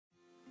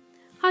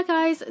Hi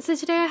guys, so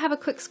today I have a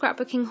quick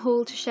scrapbooking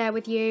haul to share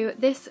with you.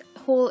 This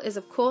haul is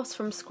of course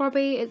from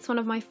Scrobby. It's one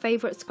of my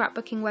favourite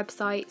scrapbooking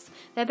websites.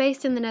 They're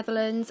based in the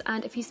Netherlands,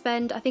 and if you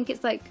spend, I think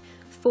it's like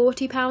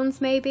 £40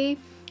 maybe,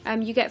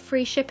 you get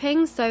free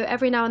shipping. So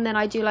every now and then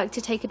I do like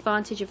to take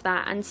advantage of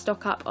that and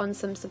stock up on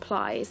some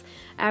supplies.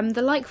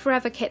 The Like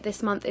Forever kit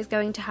this month is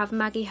going to have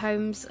Maggie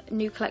Holmes'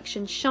 new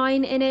collection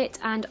Shine in it,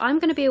 and I'm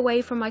going to be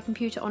away from my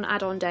computer on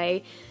add-on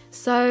day,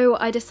 so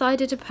I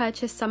decided to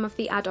purchase some of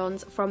the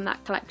add-ons from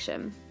that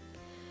collection.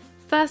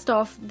 First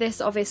off, this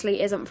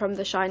obviously isn't from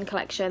the Shine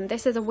collection.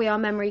 This is a We Are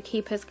Memory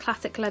Keepers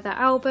classic leather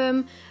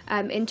album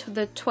into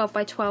the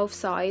 12x12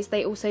 size.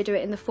 They also do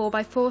it in the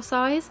 4x4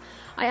 size.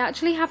 I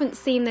actually haven't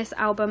seen this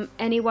album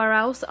anywhere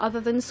else other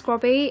than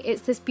Scrobby.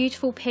 It's this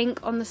beautiful pink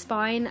on the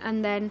spine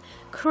and then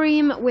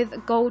cream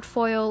with gold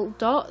foil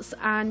dots,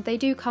 and they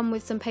do come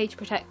with some page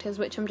protectors,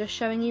 which I'm just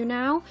showing you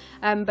now,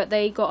 but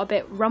they got a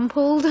bit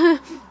rumpled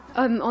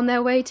on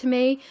their way to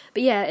me.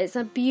 But yeah, it's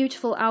a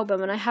beautiful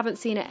album and I haven't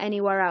seen it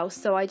anywhere else,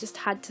 so I just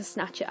had to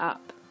snatch it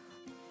up.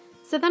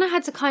 So then I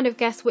had to kind of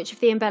guess which of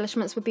the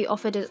embellishments would be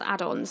offered as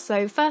add-ons.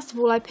 So first of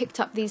all, I picked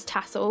up these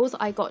tassels.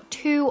 I got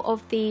 2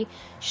 of the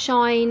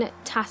Shine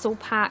tassel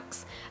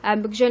packs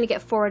because you only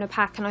get 4 in a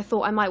pack, and I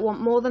thought I might want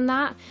more than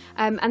that.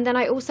 And then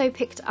I also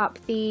picked up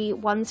the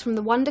ones from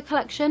the Wonder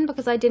collection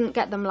because I didn't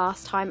get them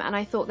last time and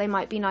I thought they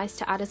might be nice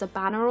to add as a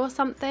banner or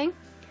something.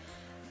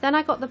 Then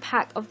I got the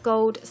pack of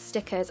gold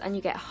stickers, and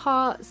you get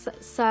hearts,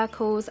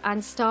 circles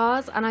and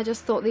stars, and I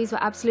just thought these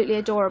were absolutely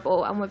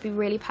adorable and would be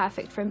really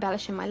perfect for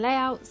embellishing my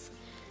layouts.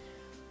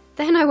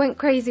 Then I went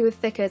crazy with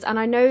stickers, and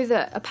I know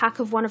that a pack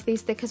of one of these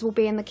stickers will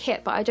be in the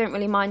kit, but I don't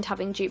really mind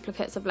having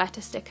duplicates of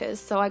letter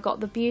stickers, so I got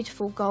the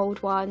beautiful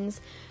gold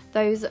ones,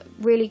 those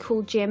really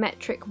cool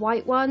geometric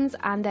white ones,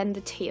 and then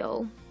the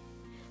teal.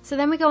 So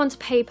then we go on to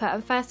paper,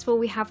 and first of all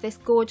we have this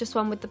gorgeous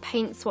one with the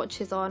paint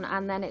swatches on,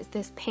 and then it's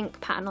this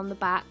pink pattern on the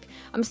back.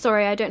 I'm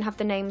sorry, I don't have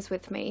the names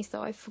with me,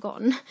 so I've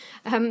forgotten.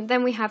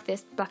 Then we have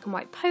this black and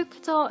white polka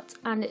dot,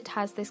 and it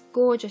has this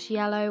gorgeous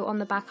yellow on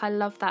the back. I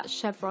love that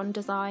chevron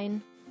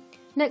design.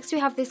 Next we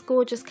have this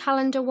gorgeous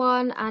calendar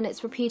one, and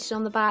it's repeated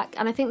on the back,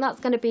 and I think that's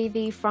going to be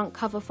the front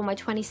cover for my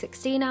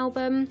 2016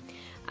 album.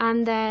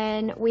 And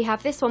then we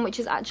have this one, which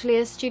is actually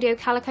a Studio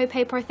Calico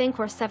paper, I think,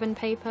 or a 7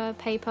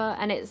 paper,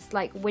 and it's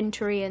like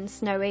wintry and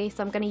snowy,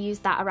 so I'm going to use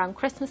that around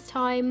Christmas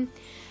time.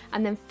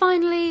 And then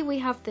finally we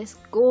have this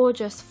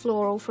gorgeous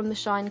floral from the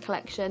Shine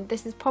collection.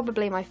 This is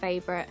probably my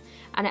favourite,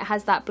 and it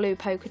has that blue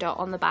polka dot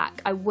on the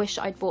back. I wish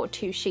I'd bought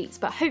 2 sheets,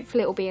 but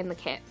hopefully it will be in the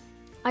kit.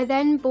 I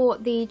then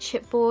bought the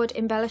chipboard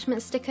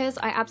embellishment stickers.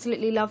 I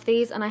absolutely love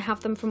these, and I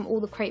have them from all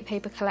the crepe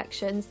paper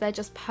collections. They're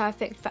just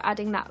perfect for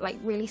adding that like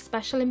really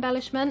special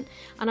embellishment,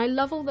 and I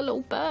love all the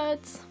little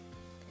birds.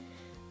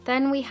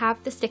 Then we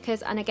have the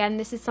stickers, and again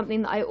this is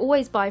something that I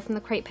always buy from the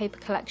crepe paper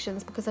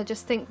collections because I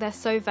just think they're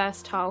so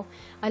versatile.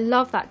 I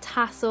love that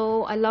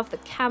tassel, I love the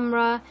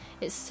camera,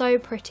 it's so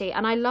pretty,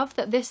 and I love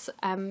that this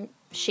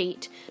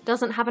sheet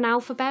doesn't have an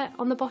alphabet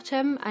on the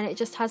bottom and it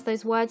just has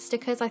those word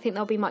stickers. I think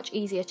they'll be much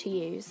easier to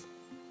use.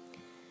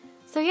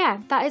 So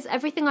yeah, that is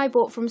everything I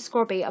bought from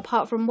Scrobby,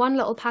 apart from one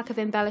little pack of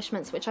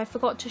embellishments which I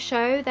forgot to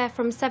show. They're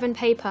from 7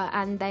 paper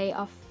and they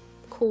are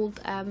called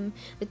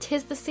the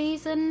 'Tis the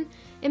Season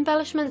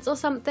embellishments or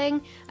something,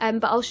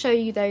 but I'll show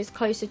you those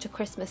closer to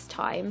Christmas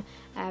time.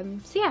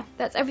 So yeah,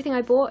 that's everything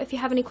I bought. If you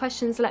have any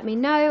questions, let me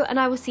know, and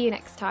I will see you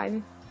next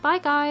time. Bye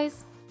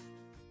guys!